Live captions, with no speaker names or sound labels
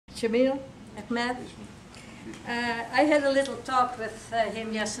Jameel Ahmad. I had a little talk with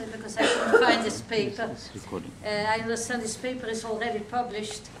him yesterday because I couldn't find his paper. I understand his paper is already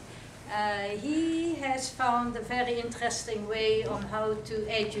published. He has found a very interesting way on how to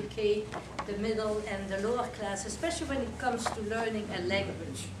educate the middle and the lower class, especially when it comes to learning a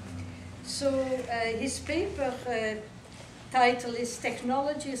language. So his paper title is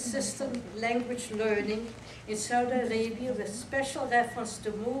Technology Assisted Language Learning in Saudi Arabia with special reference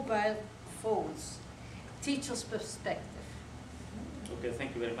to mobile phones. Teacher's perspective. Okay,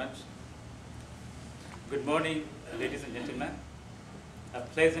 thank you very much. Good morning, ladies and gentlemen. A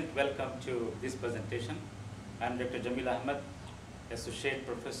pleasant welcome to this presentation. I'm Dr. Jameel Ahmad, Associate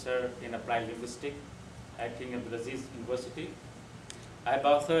Professor in Applied Linguistics at King Abdul Aziz University. I've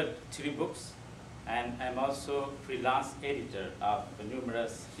authored 3 books, and I'm also freelance editor of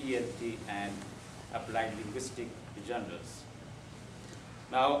numerous ELT and Applied Linguistic journals.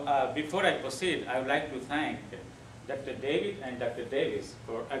 Now, before I proceed, I would like to thank Dr. David and Dr. Davis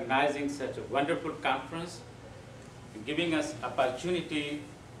for organizing such a wonderful conference, giving us opportunity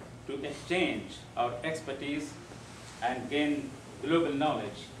to exchange our expertise and gain global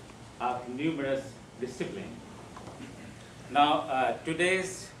knowledge of numerous disciplines. Now,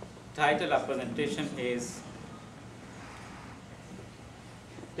 today's title of presentation is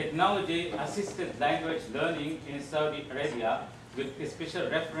Technology Assisted Language Learning in Saudi Arabia with a special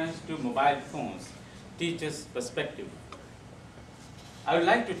reference to mobile phones, teacher's perspective. I would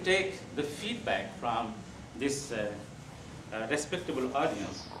like to take the feedback from this respectable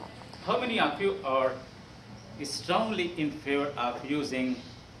audience. How many of you are strongly in favor of using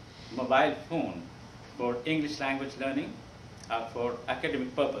mobile phone for English language learning or for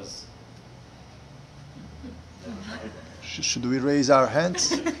academic purpose? Should we raise our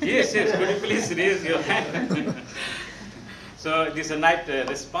hands? Yes, yes, could you please raise your hand? So this is a nice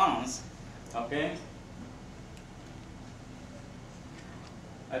response, okay?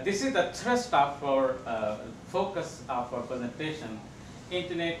 This is the thrust of our focus of our presentation.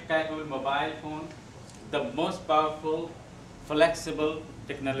 Internet-capable mobile phone, the most powerful, flexible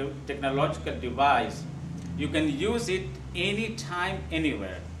technological device. You can use it anytime,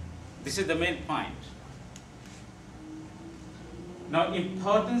 anywhere. This is the main point. Now,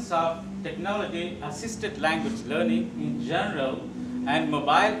 importance of technology-assisted language learning in general and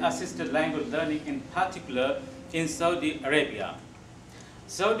mobile-assisted language learning in particular in Saudi Arabia.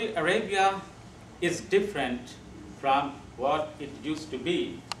 Saudi Arabia is different from what it used to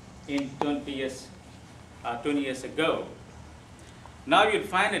be in 20 years ago. Now you'll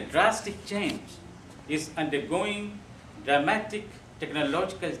find a drastic change is undergoing dramatic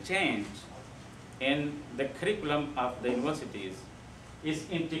technological change in the curriculum of the universities. Is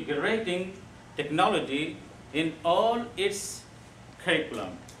integrating technology in all its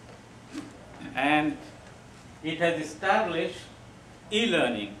curriculum. And it has established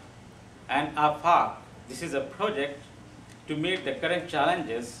e-learning and AFAQ. This is a project to meet the current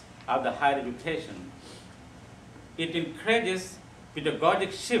challenges of the higher education. It encourages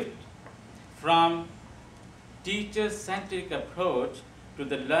pedagogic shift from teacher-centric approach to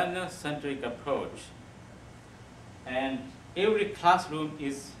the learner-centric approach. And every classroom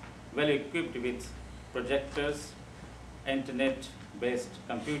is well equipped with projectors, internet-based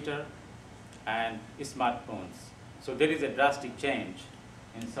computer, and smartphones. So there is a drastic change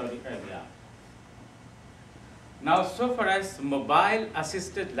in Saudi Arabia. Now, so far as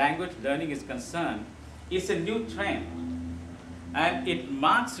mobile-assisted language learning is concerned, it's a new trend, and it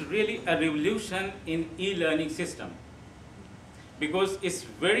marks really a revolution in e-learning system because it's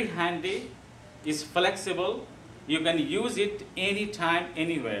very handy, it's flexible. You can use it anytime,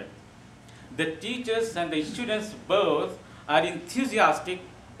 anywhere. The teachers and the students both are enthusiastic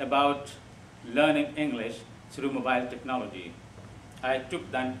about learning English through mobile technology. I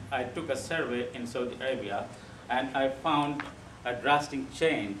took a survey in Saudi Arabia, and I found a drastic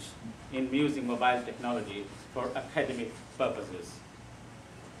change in using mobile technology for academic purposes.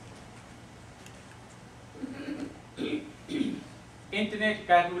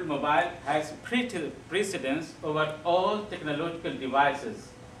 Internet-capable mobile has precedence over all technological devices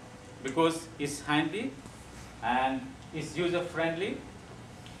because it's handy and it's user-friendly.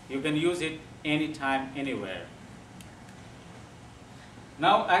 You can use it anytime, anywhere.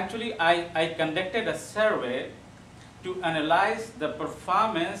 Now, actually, I conducted a survey to analyze the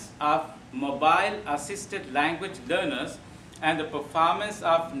performance of mobile-assisted language learners and the performance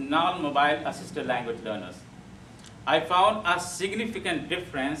of non-mobile assisted language learners. I found a significant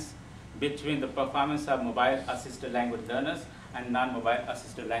difference between the performance of mobile-assisted language learners and non-mobile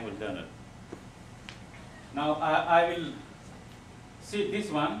assisted language learners. Now, I will see this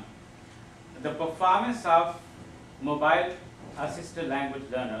one, the performance of mobile assisted language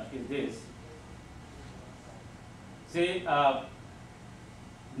learner is this. See, 90%,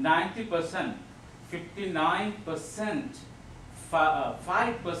 59%,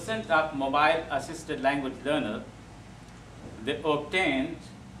 5% of mobile assisted language learner, they obtained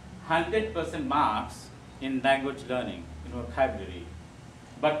 100% marks in language learning, in vocabulary.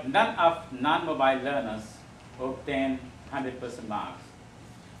 But none of non-mobile learners obtained 100% marks.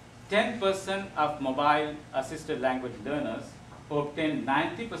 10% of mobile assisted language learners obtained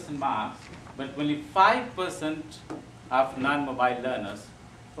 90% marks, but only 5% of non-mobile learners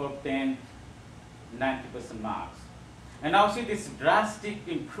obtained 90% marks. And now see this drastic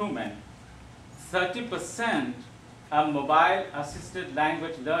improvement. 30% of mobile assisted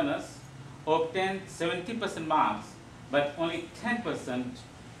language learners obtained 70% marks, but only 10%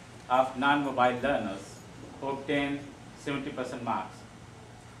 of non-mobile learners obtained 70% marks.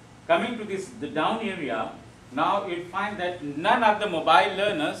 Coming to this, the down area, now you'll find that none of the mobile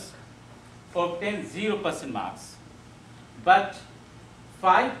learners obtained 0% marks, but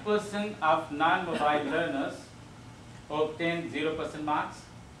 5% of non-mobile learners obtained 0% marks.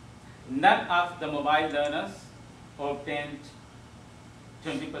 None of the mobile learners obtained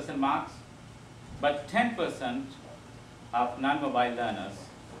 20% marks, but 10% of non-mobile learners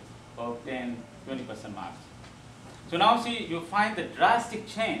obtained 20% marks. So now see, you find the drastic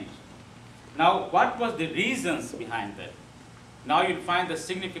change. Now what was the reasons behind that? Now you'll find the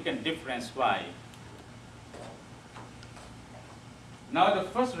significant difference why. Now the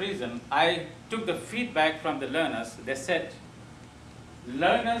first reason, I took the feedback from the learners. They said,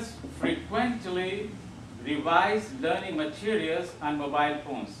 learners frequently revise learning materials on mobile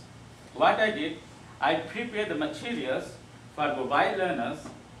phones. What I did, I prepared the materials for mobile learners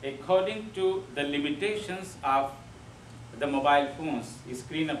according to the limitations of the mobile phones, the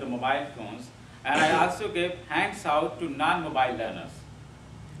screen of the mobile phones, and I also gave hands out to non-mobile learners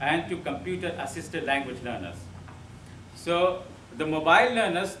and to computer-assisted language learners. So the mobile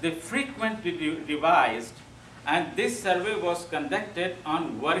learners, they frequently revised, and this survey was conducted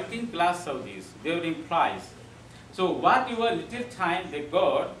on working class Saudis. They were employees. So whatever little time they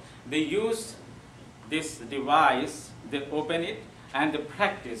got, they use this device, they open it, and they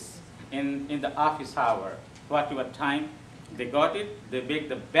practice in the office hour. Whatever time they got it, they make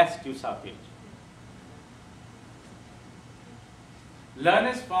the best use of it.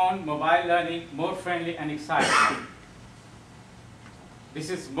 Learners found mobile learning more friendly and exciting. This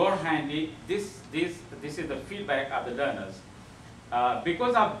is more handy. This is the feedback of the learners.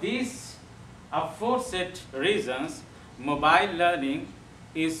 Because of these aforesaid reasons, mobile learning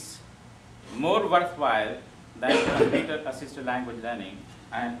is more worthwhile than computer-assisted language learning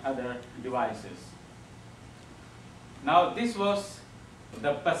and other devices. Now this was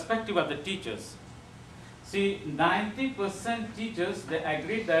the perspective of the teachers. See, 90% teachers, they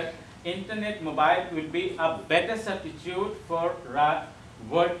agreed that internet mobile will be a better substitute for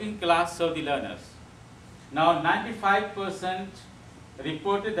working class Saudi learners. Now 95%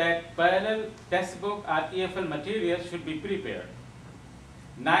 reported that parallel textbook or EFL materials should be prepared.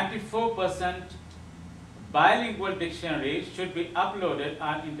 94% bilingual dictionaries should be uploaded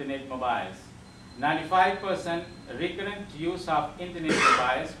on internet mobiles. 95% recurrent use of internet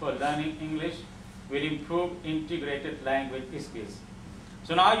mobiles for learning English will improve integrated language skills.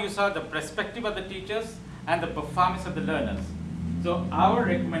 So now you saw the perspective of the teachers and the performance of the learners. So our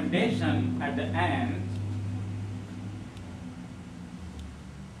recommendation at the end,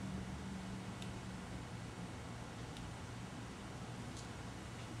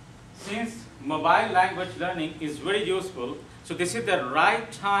 since mobile language learning is very useful, so this is the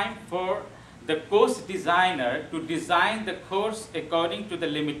right time for the course designer to design the course according to the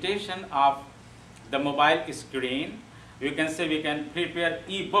limitation of the mobile screen. You can say we can prepare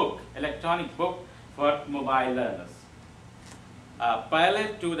e-book, electronic book for mobile learners.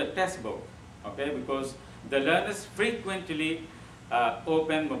 Parallel to the textbook, okay, because the learners frequently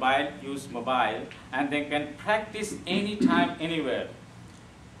open mobile, use mobile, and they can practice anytime, anywhere.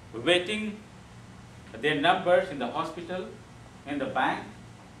 Waiting their numbers in the hospital, in the bank,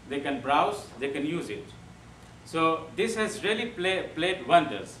 they can browse, they can use it. So this has really played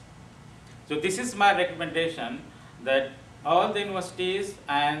wonders. So this is my recommendation, that all the universities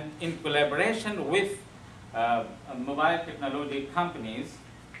and in collaboration with mobile technology companies,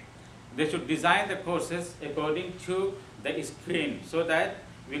 they should design the courses according to the screen so that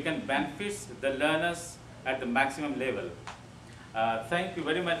we can benefit the learners at the maximum level. Thank you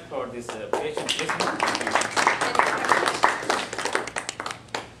very much for this patient listening.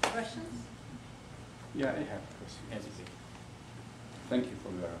 Questions? Yeah, I have a question. Yes, Thank you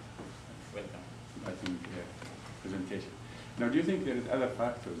for the Welcome. I think, presentation. Now, do you think there is other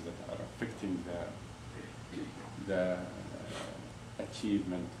factors that are affecting the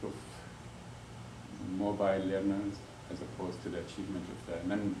achievement of mobile learners as opposed to the achievement of the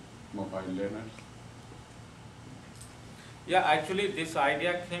non-mobile learners? Yeah, actually this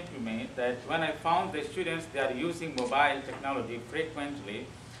idea came to me that when I found the students, they are using mobile technology frequently,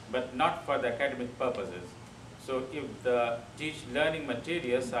 but not for the academic purposes. So if the learning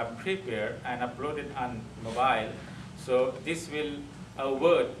materials are prepared and uploaded on mobile, so this will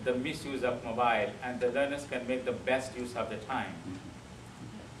avert the misuse of mobile and the learners can make the best use of the time.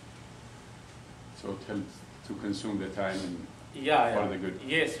 So it helps to consume the time Yeah, for the good.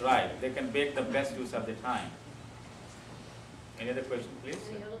 Yes, right. They can make the best use of the time. Any other question, please?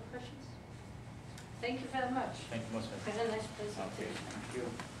 Any other questions? Thank you very much. Thank you most much. Very nice Okay, presentation. thank you.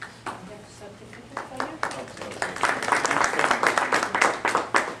 I have a certificate for you. Okay.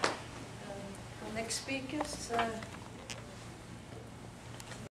 Our next speakers,